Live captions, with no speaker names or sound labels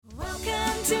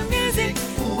to music.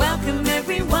 Welcome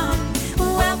everyone.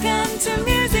 Welcome to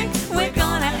music. We're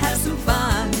gonna have some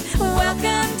fun.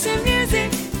 Welcome to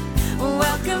music.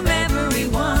 Welcome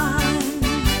everyone.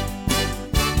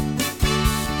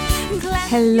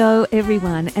 Hello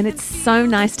everyone, and it's so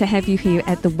nice to have you here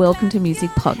at the Welcome to Music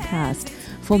podcast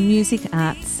for music,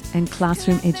 arts and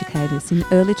classroom educators in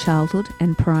early childhood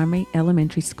and primary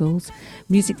elementary schools,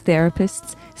 music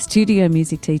therapists, studio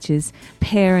music teachers,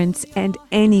 parents and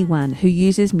anyone who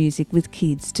uses music with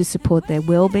kids to support their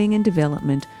wellbeing and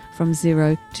development from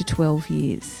 0 to 12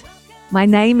 years. My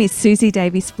name is Susie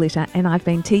Davey-Splitter and I've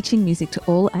been teaching music to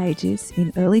all ages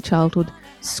in early childhood,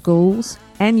 schools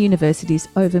and universities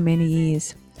over many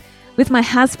years. With my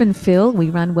husband Phil, we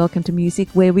run Welcome to Music,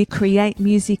 where we create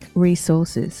music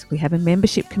resources. We have a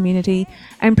membership community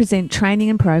and present training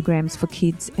and programs for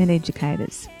kids and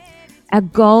educators. Our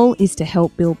goal is to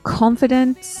help build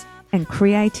confidence and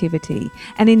creativity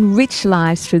and enrich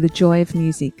lives through the joy of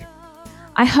music.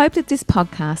 I hope that this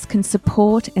podcast can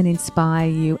support and inspire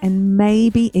you and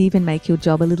maybe even make your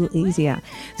job a little easier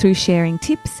through sharing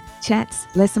tips, chats,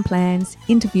 lesson plans,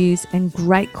 interviews and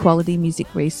great quality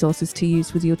music resources to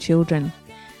use with your children.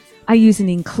 I use an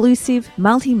inclusive,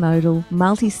 multimodal,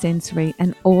 multisensory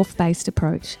and auth-based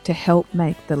approach to help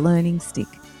make the learning stick.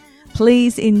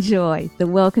 Please enjoy the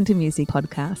Welcome to Music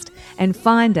podcast and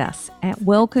find us at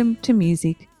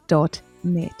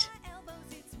welcometomusic.net.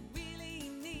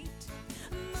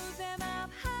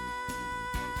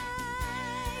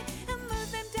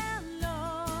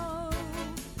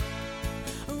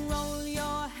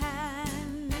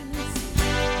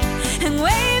 And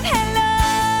wave hello.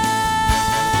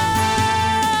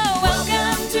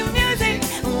 Welcome to music.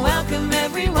 Welcome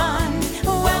everyone.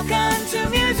 Welcome to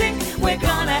music. We're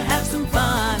gonna have some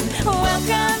fun.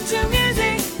 Welcome to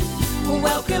music.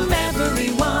 Welcome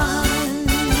everyone.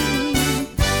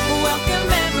 Welcome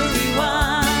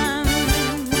everyone.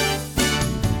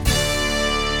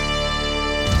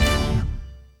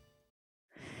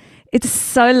 It's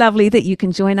so lovely that you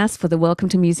can join us for the Welcome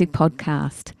to Music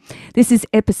podcast. This is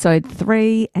episode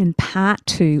 3 and part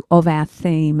 2 of our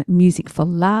theme, Music for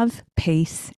Love,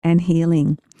 Peace and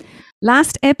Healing.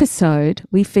 Last episode,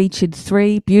 we featured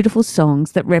 3 beautiful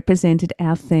songs that represented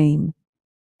our theme.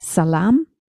 Salam,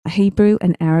 a Hebrew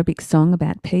and Arabic song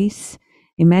about peace.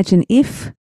 Imagine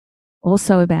If,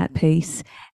 also about peace.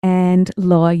 And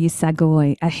Lo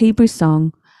Yisagoi, a Hebrew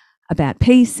song about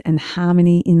peace and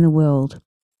harmony in the world.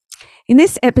 In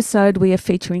this episode, we are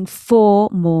featuring 4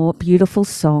 more beautiful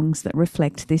songs that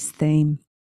reflect this theme.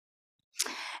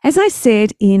 As I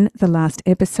said in the last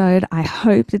episode, I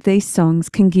hope that these songs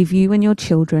can give you and your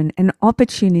children an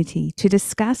opportunity to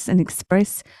discuss and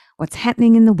express what's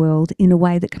happening in the world in a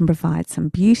way that can provide some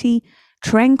beauty,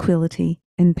 tranquility,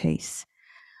 and peace.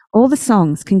 All the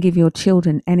songs can give your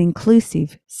children an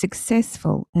inclusive,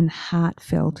 successful, and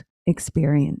heartfelt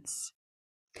experience.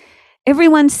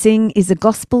 Everyone Sing is a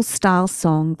gospel-style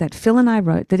song that Phil and I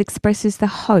wrote that expresses the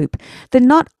hope that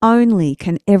not only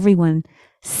can everyone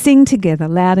sing together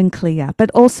loud and clear, but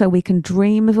also we can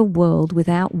dream of a world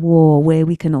without war where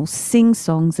we can all sing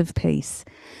songs of peace.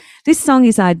 This song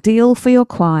is ideal for your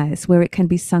choirs where it can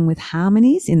be sung with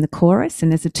harmonies in the chorus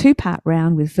and as a 2-part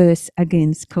round with verse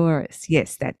against chorus.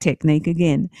 Yes, that technique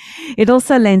again. It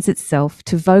also lends itself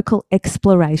to vocal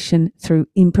exploration through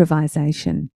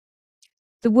improvisation.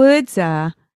 The words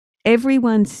are,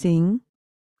 everyone sing,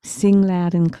 sing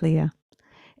loud and clear.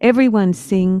 Everyone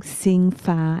sing, sing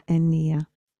far and near.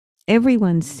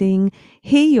 Everyone sing,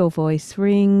 hear your voice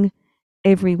ring.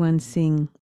 Everyone sing.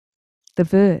 The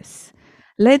verse,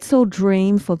 let's all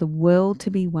dream for the world to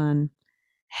be one.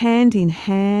 Hand in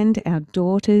hand, our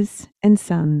daughters and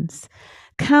sons.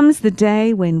 Comes the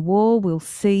day when war will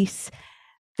cease,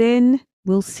 then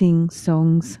we'll sing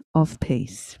songs of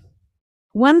peace.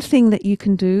 One thing that you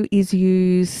can do is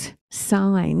use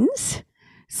signs.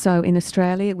 So in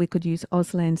Australia, we could use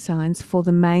Auslan signs for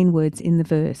the main words in the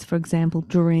verse. For example,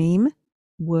 dream,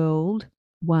 world,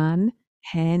 one,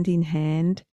 hand in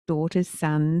hand, daughters,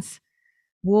 sons,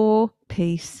 war,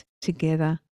 peace,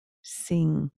 together,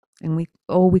 sing. And we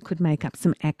could make up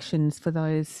some actions for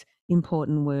those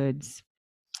important words.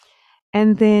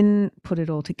 And then put it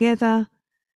all together,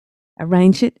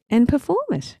 arrange it and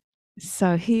perform it.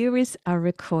 So here is a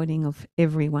recording of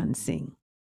Everyone Sing.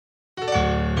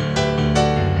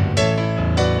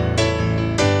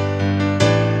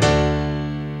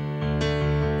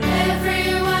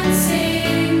 Everyone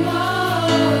sing,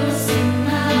 oh, sing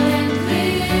loud and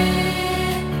clear.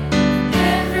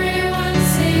 Everyone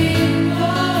sing,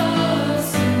 oh,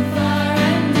 sing far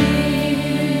and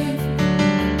near.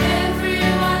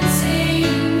 Everyone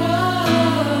sing,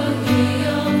 oh, hear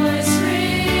your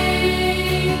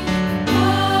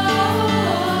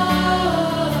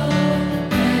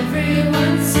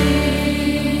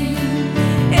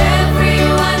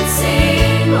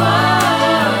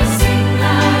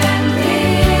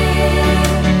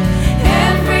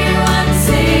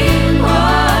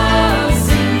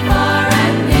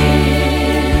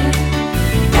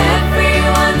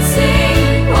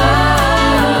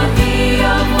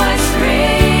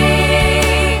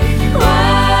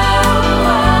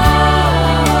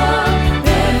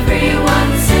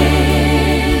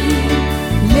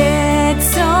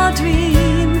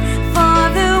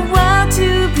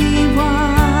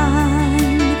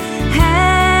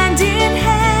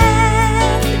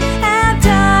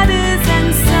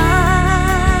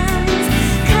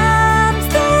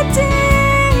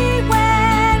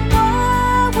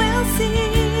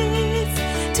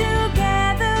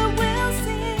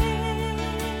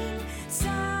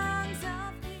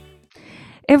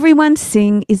Everyone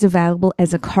Sing is available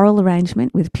as a choral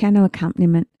arrangement with piano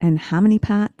accompaniment and harmony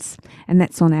parts, and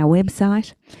that's on our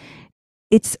website.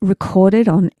 It's recorded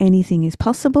on Anything Is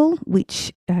Possible,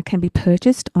 which can be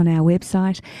purchased on our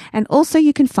website. And also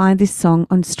you can find this song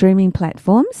on streaming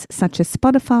platforms such as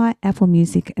Spotify, Apple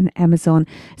Music and Amazon.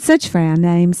 Search for our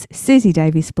names, Susie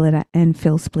Davy Splitter and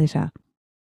Phil Splitter.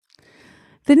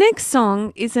 The next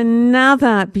song is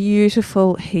another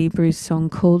beautiful Hebrew song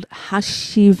called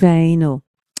Hashivenu.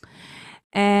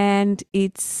 And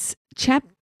it's chapter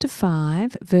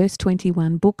 5, verse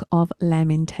 21, Book of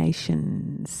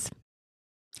Lamentations.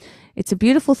 It's a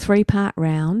beautiful 3-part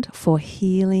round for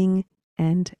healing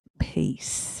and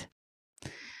peace.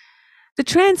 The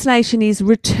translation is,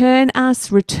 return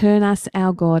us,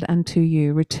 our God, unto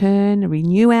you. Return,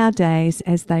 renew our days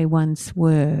as they once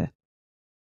were.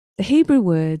 The Hebrew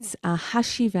words are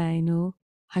Hashivenu,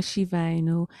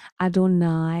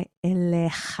 Adonai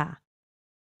Elecha.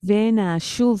 Vena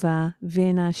shuva,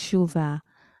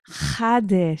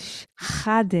 Chadesh,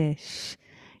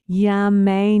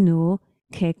 Yameinu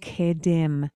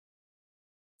kekedem.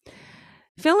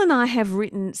 Phil and I have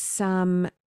written some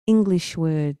English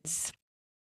words,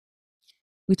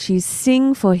 which is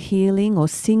sing for healing or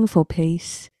sing for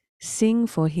peace, sing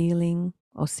for healing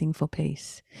or sing for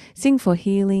peace. Sing for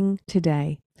healing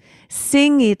today.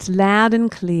 Sing it loud and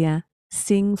clear.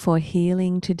 Sing for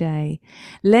healing today.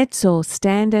 Let's all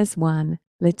stand as one.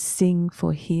 Let's sing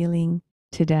for healing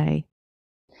today.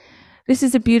 This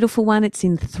is a beautiful one. It's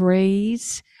in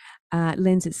threes. It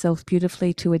lends itself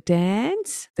beautifully to a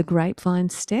dance, the grapevine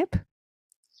step.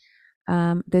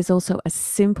 There's also a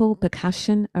simple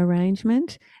percussion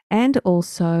arrangement, and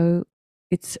also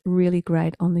it's really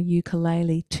great on the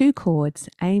ukulele, 2 chords,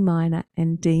 A minor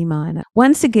and D minor.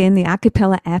 Once again, the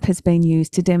Acapella app has been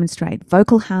used to demonstrate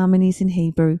vocal harmonies in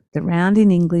Hebrew, the round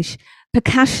in English,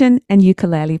 percussion and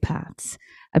ukulele parts.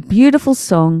 A beautiful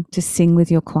song to sing with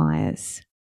your choirs.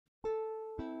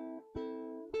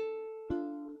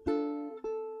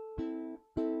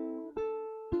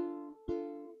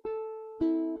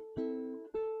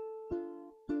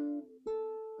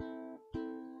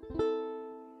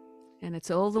 And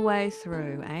it's all the way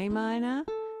through, A minor,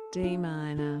 D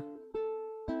minor.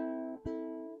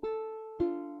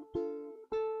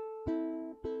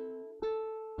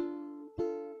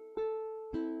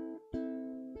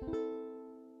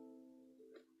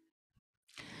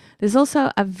 There's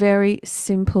also a very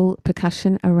simple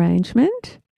percussion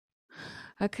arrangement.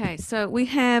 Okay, so we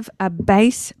have a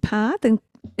bass part, and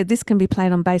this can be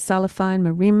played on bass xylophone,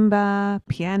 marimba,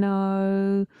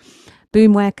 piano,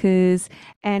 boomwhackers,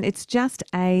 and it's just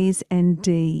A's and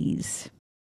D's.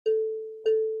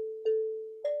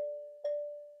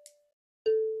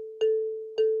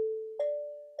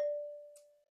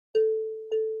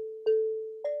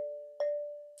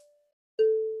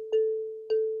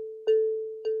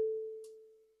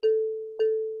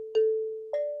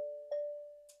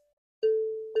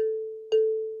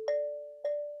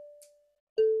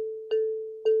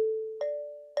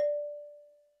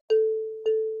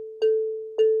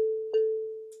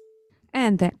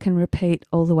 And that can repeat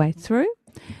all the way through.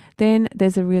 Then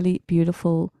there's a really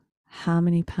beautiful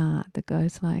harmony part that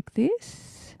goes like this.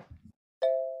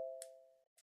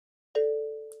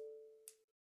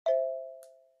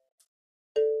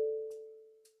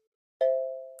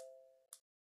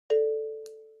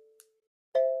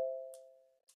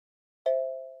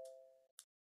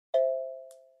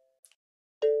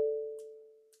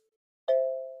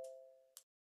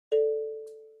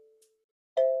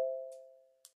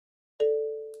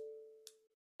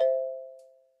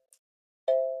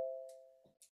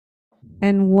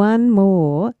 And one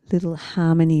more little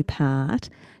harmony part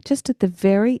just at the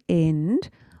very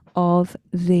end of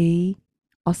the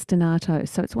ostinato.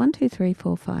 So it's 1, 2, 3,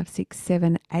 4, 5, 6,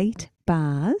 7, 8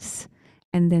 bars,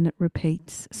 and then it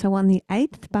repeats. So on the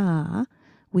 8th bar,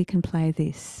 we can play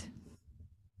this.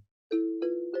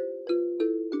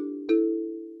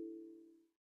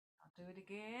 I'll do it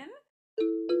again.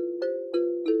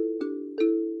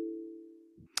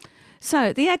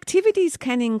 So the activities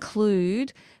can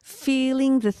include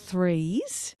feeling the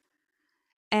threes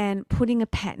and putting a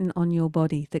pattern on your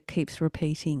body that keeps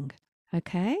repeating,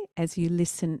 okay, as you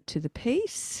listen to the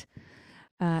piece,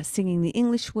 singing the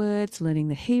English words, learning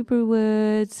the Hebrew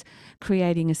words,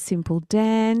 creating a simple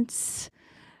dance.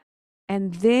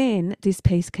 And then this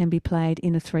piece can be played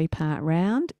in a 3-part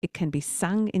round. It can be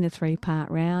sung in a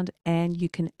 3-part round, and you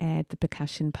can add the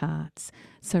percussion parts.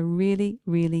 So really,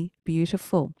 really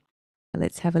beautiful.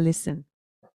 Let's have a listen.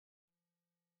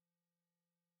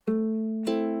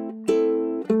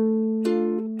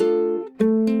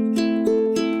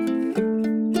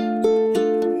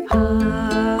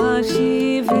 Hashivenu,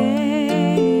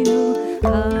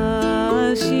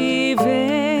 Hashivenu,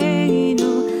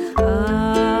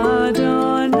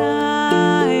 Adonai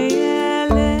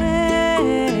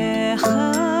Elecha,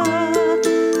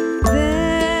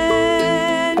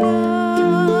 Vena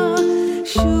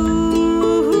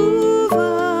Shuva,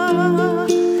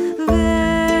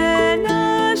 Vena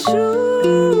Shuva,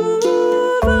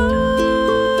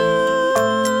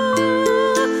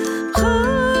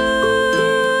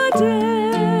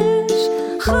 Chadesh,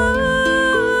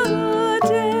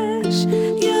 Chadesh,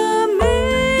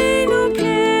 Yameinu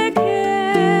Kekedem.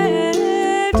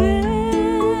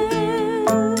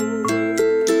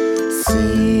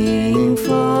 Sing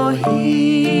for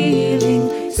healing,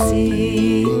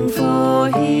 sing for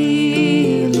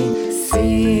healing,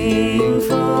 sing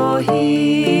for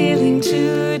healing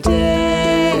today.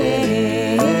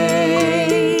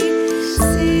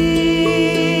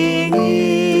 Sing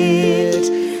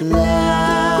it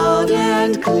loud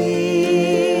and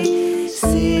clear.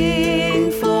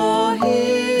 Sing for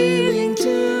healing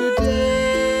today.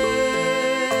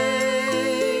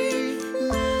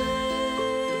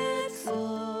 Let's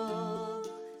all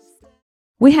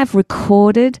We have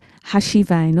recorded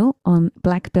Hashivenu on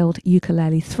Black Belt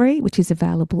Ukulele 3, which is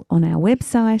available on our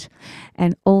website.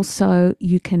 And also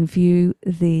you can view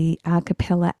the a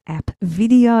cappella app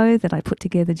video that I put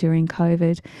together during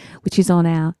COVID, which is on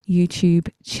our YouTube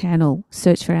channel.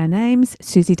 Search for our names,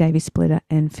 Susie Davis Splitter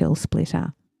and Phil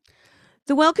Splitter.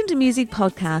 The Welcome to Music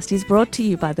podcast is brought to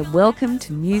you by the Welcome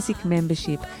to Music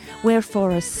membership, where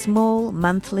for a small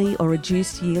monthly or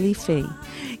reduced yearly fee,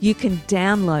 you can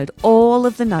download all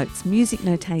of the notes, music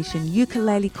notation,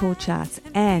 ukulele chord charts,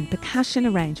 and percussion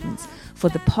arrangements for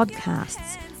the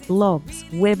podcasts, blogs,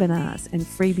 webinars, and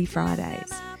Freebie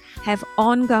Fridays. Have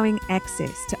ongoing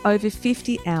access to over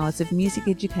 50 hours of music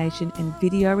education and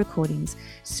video recordings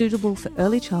suitable for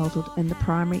early childhood and the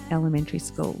primary elementary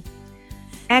school.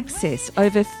 Access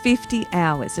over 50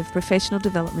 hours of professional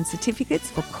development certificates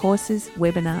for courses,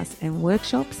 webinars and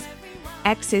workshops.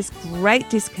 Access great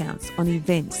discounts on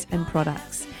events and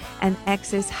products. And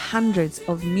access hundreds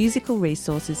of musical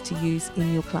resources to use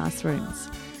in your classrooms.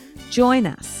 Join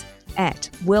us at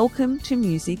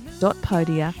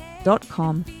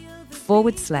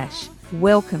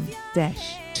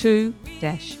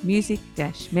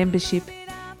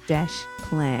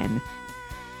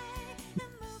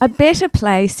A Better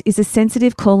Place is a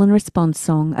sensitive call and response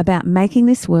song about making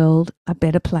this world a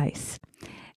better place.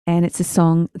 And it's a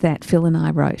song that Phil and I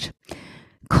wrote.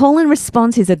 Call and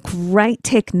response is a great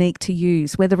technique to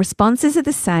use where the responses are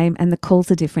the same and the calls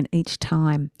are different each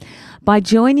time. By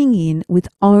joining in with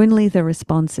only the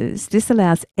responses, this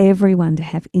allows everyone to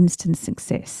have instant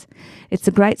success. It's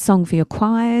a great song for your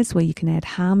choirs where you can add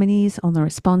harmonies on the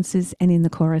responses and in the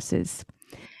choruses.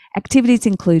 Activities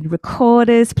include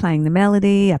recorders, playing the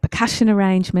melody, a percussion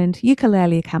arrangement,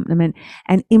 ukulele accompaniment,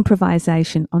 and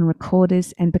improvisation on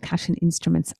recorders and percussion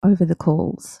instruments over the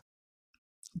calls.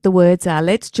 The words are,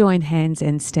 let's join hands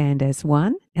and stand as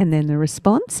one. And then the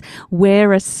response,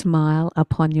 wear a smile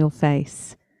upon your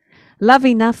face. Love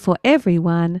enough for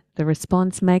everyone. The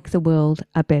response, make the world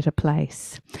a better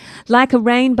place. Like a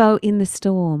rainbow in the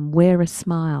storm, wear a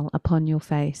smile upon your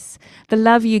face. The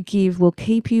love you give will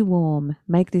keep you warm.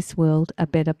 Make this world a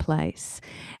better place.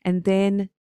 And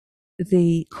then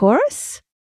the chorus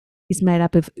is made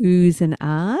up of oohs and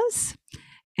ahs.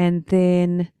 And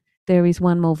then there is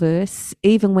one more verse.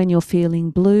 Even when you're feeling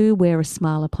blue, wear a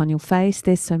smile upon your face.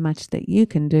 There's so much that you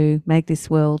can do. Make this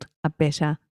world a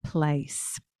better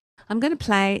place. I'm going to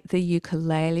play the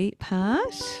ukulele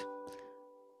part.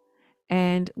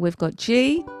 And we've got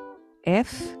G,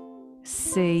 F,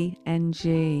 C, and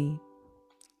G.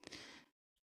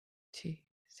 2,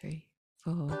 3,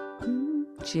 4.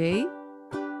 G,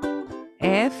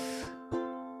 F,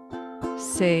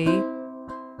 C,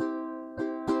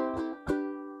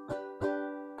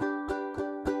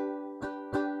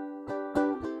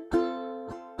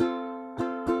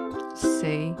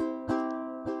 C,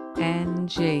 and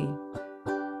G.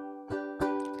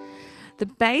 The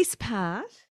bass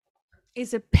part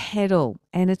is a pedal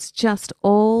and it's just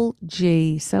all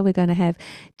G. So we're going to have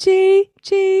G,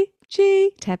 G,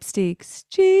 G, tap sticks,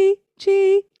 G,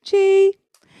 G, G,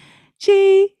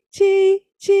 G, G,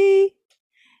 G,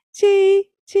 G,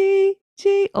 G,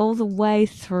 G, all the way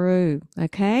through,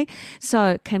 okay? So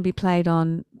it can be played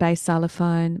on bass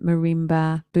xylophone,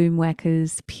 marimba, boom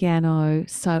whackers, piano,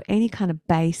 so any kind of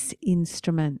bass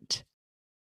instrument.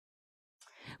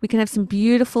 We can have some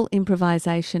beautiful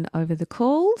improvisation over the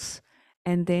calls,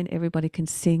 and then everybody can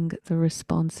sing the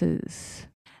responses.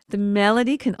 The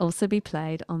melody can also be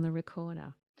played on the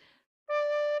recorder.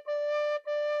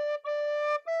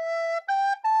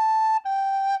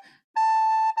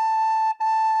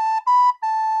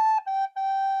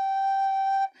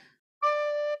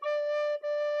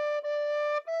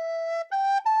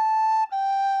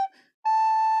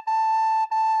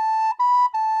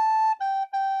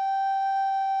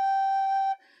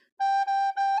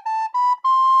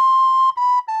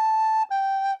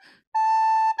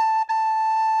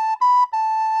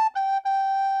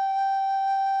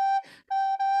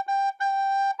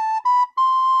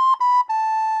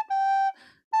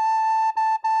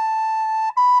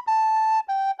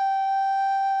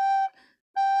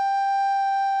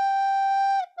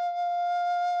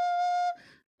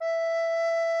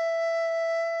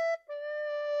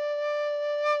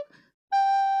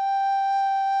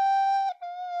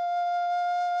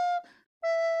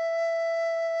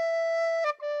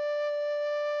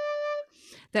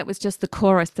 That was just the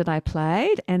chorus that I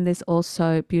played, and there's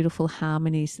also beautiful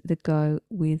harmonies that go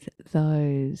with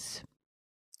those.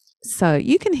 So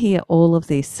you can hear all of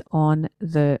this on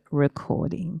the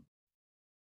recording.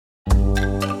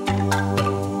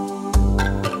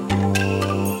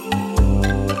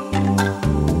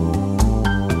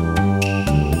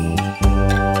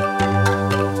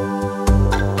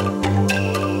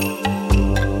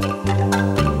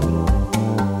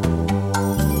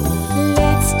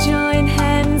 Let's join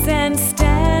hands and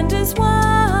stand as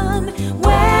one.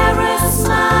 Wear a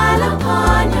smile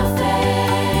upon your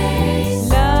face.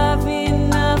 Love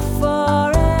enough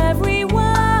for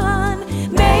everyone.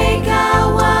 Make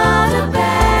our world a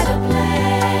better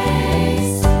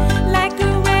place. Like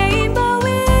a rainbow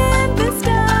in the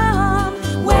storm.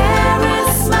 Wear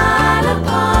a smile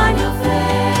upon your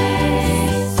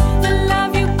face. The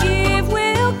love you give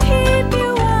will keep you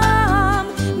warm.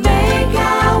 Make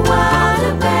our world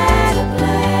a better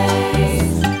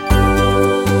place.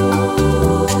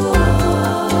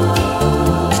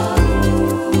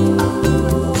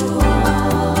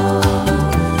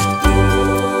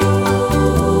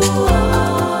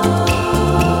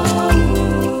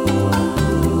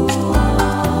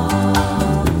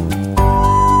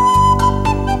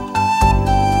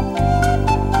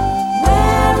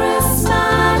 Wear a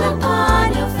smile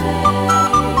upon your face.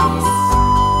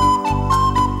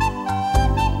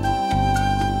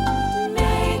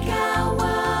 Make our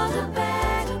world a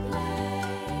better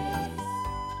place.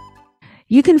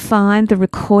 You can find the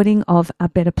recording of A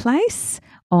Better Place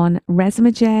on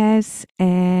Razzmatazz,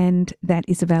 and that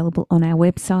is available on our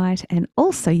website. And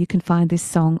also, you can find this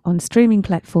song on streaming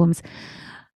platforms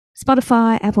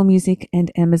Spotify, Apple Music, and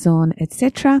Amazon,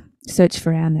 etc. Search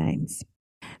for our names.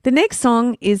 The next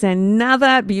song is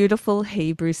another beautiful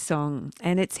Hebrew song,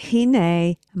 and it's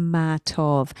Hine Ma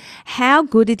Tov. How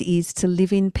good it is to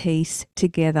live in peace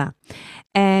together.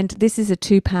 And this is a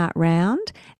 2-part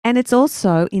round, and it's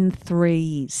also in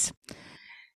threes.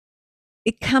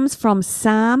 It comes from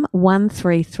Psalm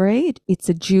 133. It's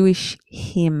a Jewish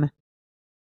hymn.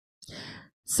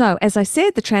 So, as I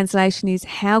said, the translation is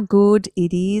how good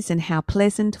it is and how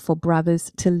pleasant for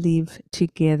brothers to live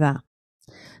together.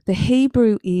 The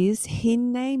Hebrew is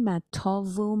Hine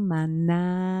matovu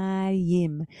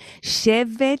manayim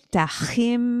shevet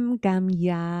achim gam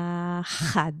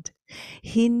yachad.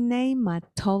 Hine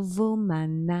matovu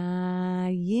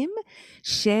manayim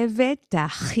shevet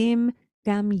achim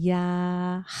gam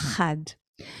yachad.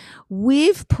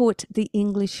 We've put the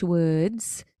English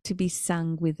words to be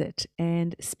sung with it,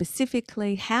 and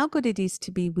specifically how good it is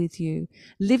to be with you,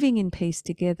 living in peace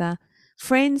together,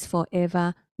 friends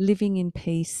forever, living in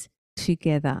peace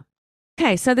together.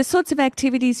 Okay, so the sorts of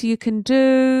activities you can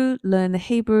do: learn the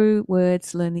Hebrew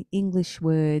words, learn the English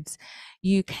words.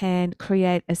 You can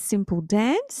create a simple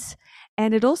dance,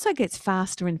 and it also gets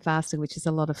faster and faster, which is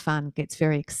a lot of fun. It gets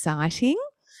very exciting.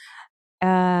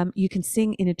 You can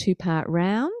sing in a 2-part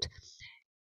round.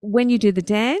 When you do the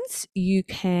dance, you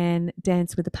can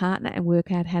dance with a partner and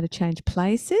work out how to change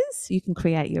places. You can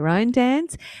create your own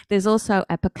dance. There's also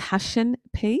a percussion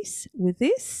piece with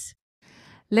this.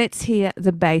 Let's hear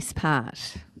the bass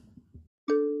part.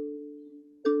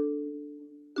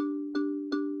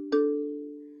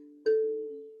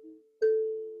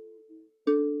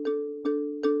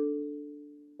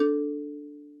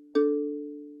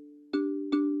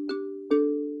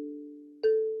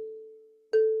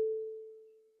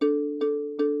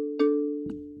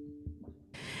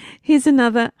 Here's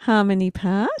another harmony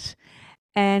part,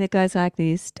 and it goes like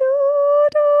this. Do,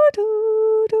 do,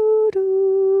 do, do,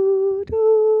 do,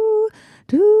 do,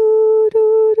 do,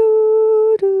 do,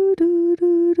 do, do, do,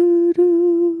 do, do,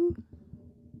 do.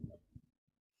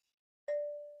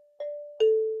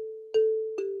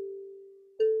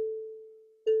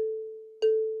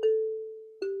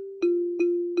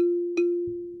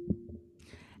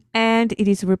 And it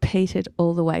is repeated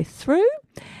all the way through.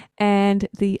 And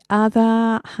the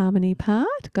other harmony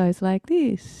part goes like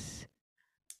this.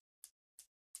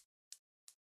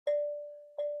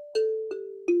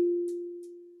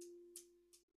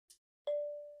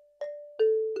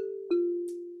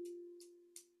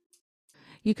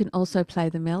 You can also play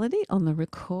the melody on the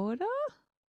recorder.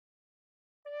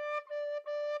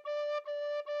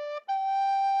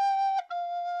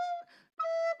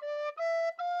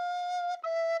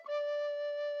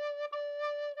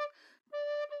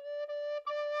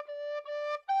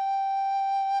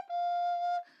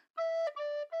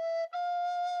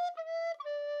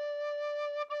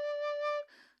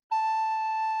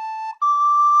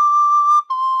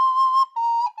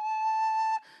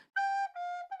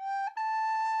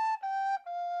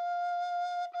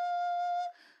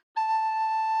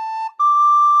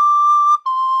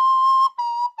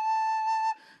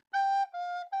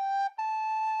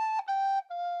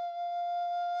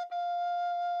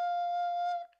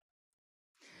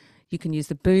 You can use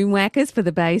the boom whackers for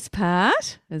the bass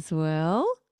part as well.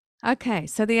 Okay,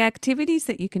 so the activities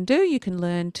that you can do, you can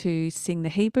learn to sing the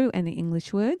Hebrew and the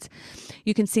English words.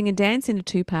 You can sing and dance in a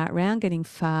 2-part round, getting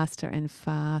faster and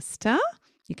faster.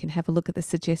 You can have a look at the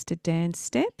suggested dance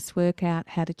steps, work out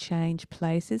how to change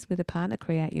places with a partner,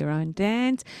 create your own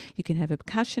dance. You can have a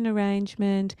percussion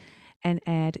arrangement and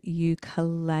add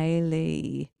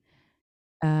ukulele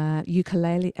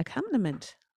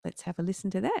accompaniment. Let's have a listen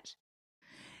to that.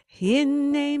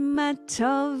 Hine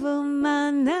matov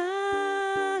u'manayim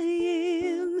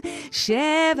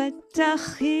shevet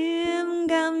achim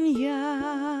gam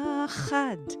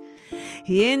yachad.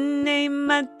 Hine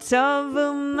matov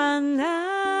u'manayim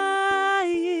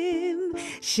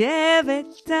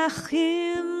shevet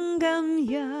achim gam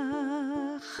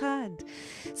yachad.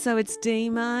 So it's D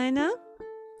minor,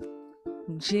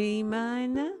 G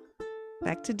minor,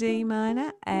 back to D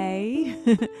minor, A,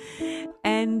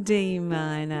 and D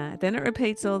minor. Then it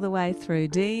repeats all the way through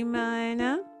D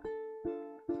minor,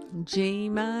 G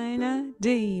minor,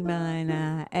 D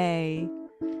minor, A,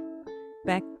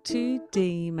 back to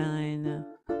D minor.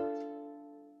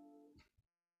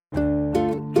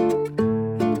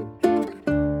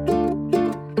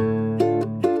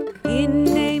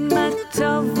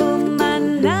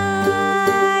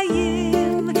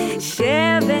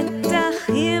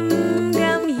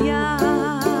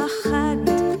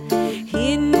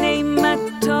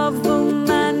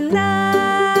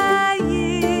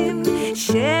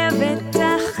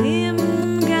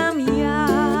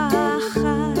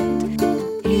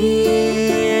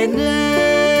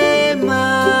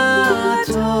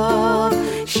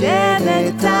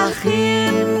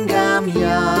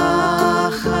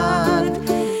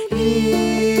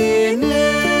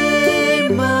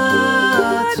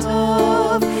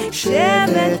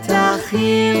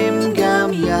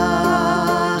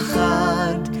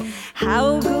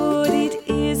 How good it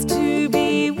is to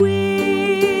be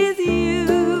with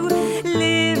you,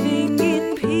 living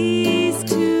in peace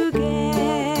together.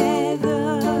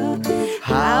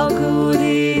 How good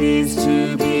it is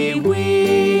to be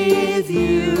with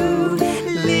you,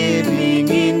 living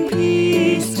in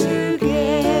peace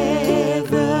together.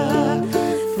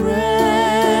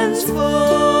 Friends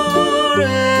forever,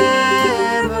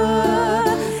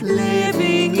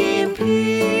 living in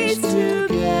peace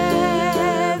together.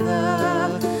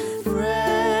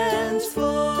 Friends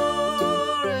forever.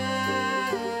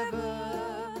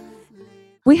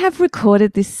 We have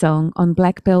recorded this song on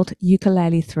Black Belt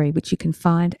Ukulele 3, which you can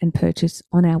find and purchase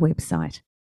on our website.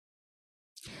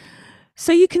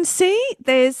 So you can see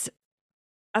there's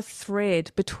a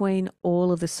thread between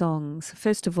all of the songs.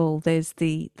 First of all, there's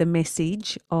the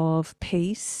message of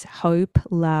peace, hope,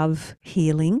 love,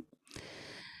 healing.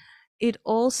 It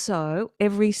also,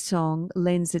 every song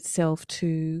lends itself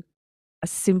to a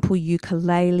simple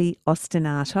ukulele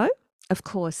ostinato. Of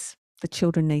course, the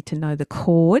children need to know the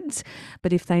chords,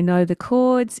 but if they know the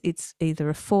chords, it's either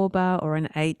a 4-bar or an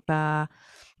 8-bar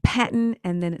pattern,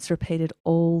 and then it's repeated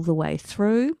all the way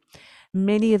through.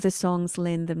 Many of the songs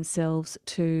lend themselves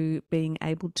to being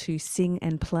able to sing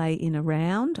and play in a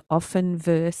round, often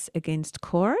verse against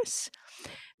chorus.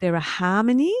 There are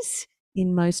harmonies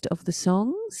in most of the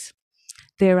songs.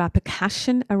 There are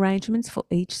percussion arrangements for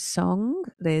each song.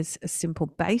 There's a simple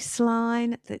bass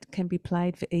line that can be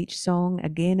played for each song.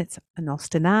 Again, it's an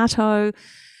ostinato.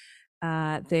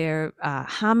 There are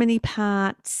harmony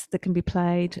parts that can be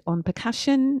played on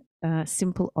percussion,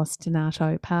 simple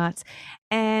ostinato parts.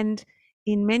 And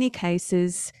in many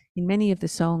cases, in many of the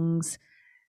songs,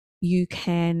 you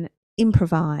can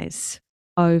improvise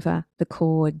over the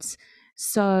chords.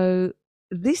 So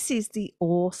this is the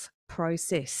auth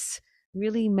process,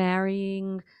 really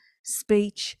marrying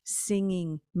speech,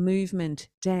 singing, movement,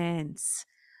 dance,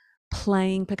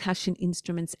 playing percussion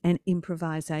instruments and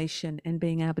improvisation, and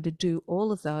being able to do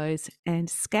all of those and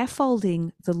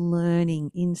scaffolding the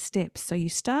learning in steps. So you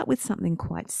start with something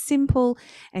quite simple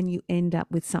and you end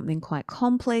up with something quite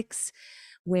complex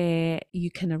where you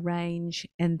can arrange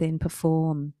and then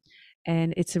perform.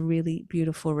 And it's a really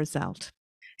beautiful result.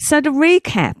 So to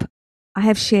recap, I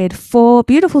have shared 4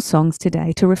 beautiful songs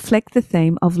today to reflect the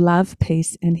theme of love,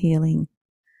 peace, and healing.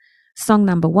 Song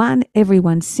number 1,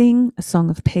 Everyone Sing, a song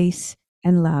of peace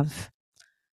and love.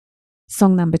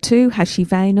 Song number 2,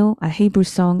 Hashivenu, a Hebrew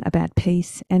song about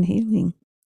peace and healing.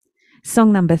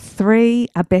 Song number 3,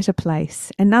 A Better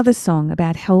Place, another song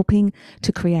about helping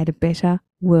to create a better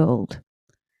world.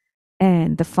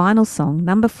 And the final song,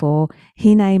 number 4,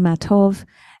 Hine Matov,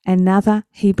 another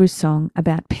Hebrew song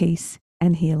about peace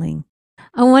and healing.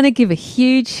 I want to give a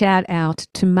huge shout out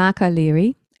to Mark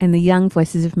O'Leary and the Young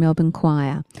Voices of Melbourne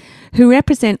Choir, who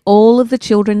represent all of the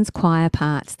children's choir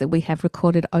parts that we have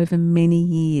recorded over many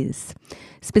years,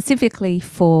 specifically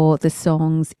for the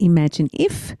songs Imagine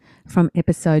If from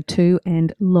episode 2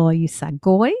 and Loy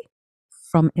Sagoy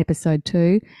from episode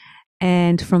 2,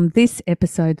 and from this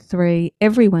episode 3,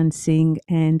 Everyone Sing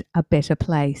and A Better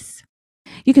Place.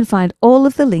 You can find all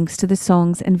of the links to the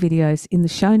songs and videos in the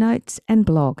show notes and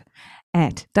blog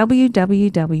at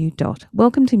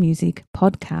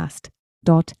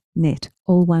www.welcometomusicpodcast.net,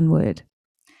 all one word.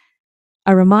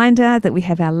 A reminder that we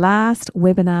have our last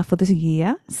webinar for the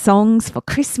year, songs for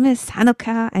Christmas,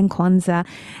 Hanukkah and Kwanzaa,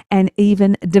 and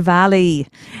even Diwali,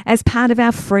 as part of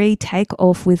our free Take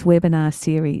Off with webinar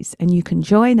series. And you can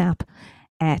join up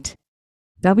at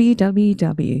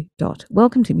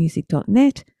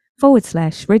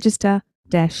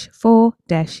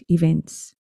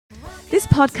www.welcometomusic.net/register-for-events. This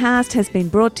podcast has been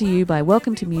brought to you by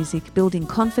Welcome to Music, building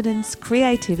confidence,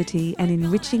 creativity and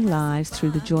enriching lives through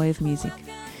the joy of music.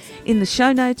 In the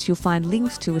show notes, you'll find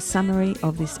links to a summary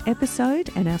of this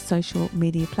episode and our social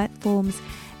media platforms.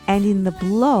 And in the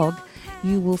blog,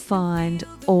 you will find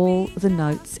all the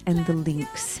notes and the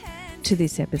links to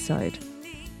this episode.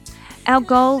 Our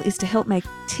goal is to help make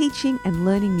teaching and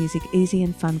learning music easy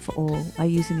and fun for all by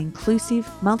using an inclusive,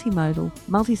 multimodal,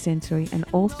 multisensory and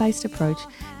auth-based approach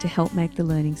to help make the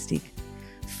learning stick.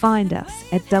 Find us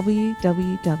at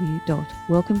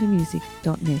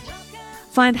www.welcometomusic.net.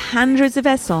 Find hundreds of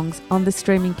our songs on the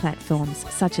streaming platforms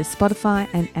such as Spotify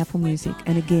and Apple Music.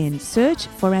 And again, search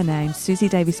for our names, Susie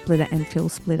Davis Splitter and Phil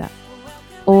Splitter,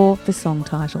 or the song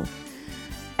title.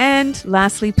 And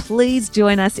lastly, please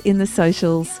join us in the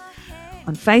socials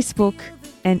on Facebook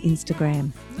and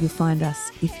Instagram. You'll find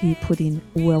us if you put in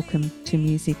Welcome to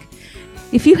Music.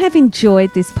 If you have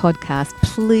enjoyed this podcast,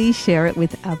 please share it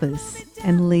with others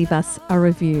and leave us a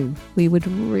review. We would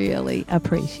really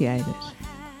appreciate it.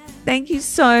 Thank you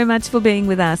so much for being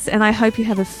with us, and I hope you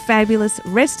have a fabulous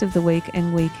rest of the week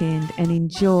and weekend and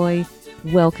enjoy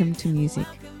Welcome to Music.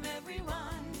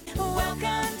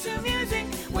 Welcome to music,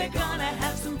 we're gonna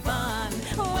have some fun.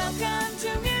 Welcome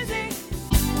to music,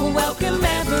 welcome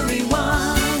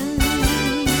everyone.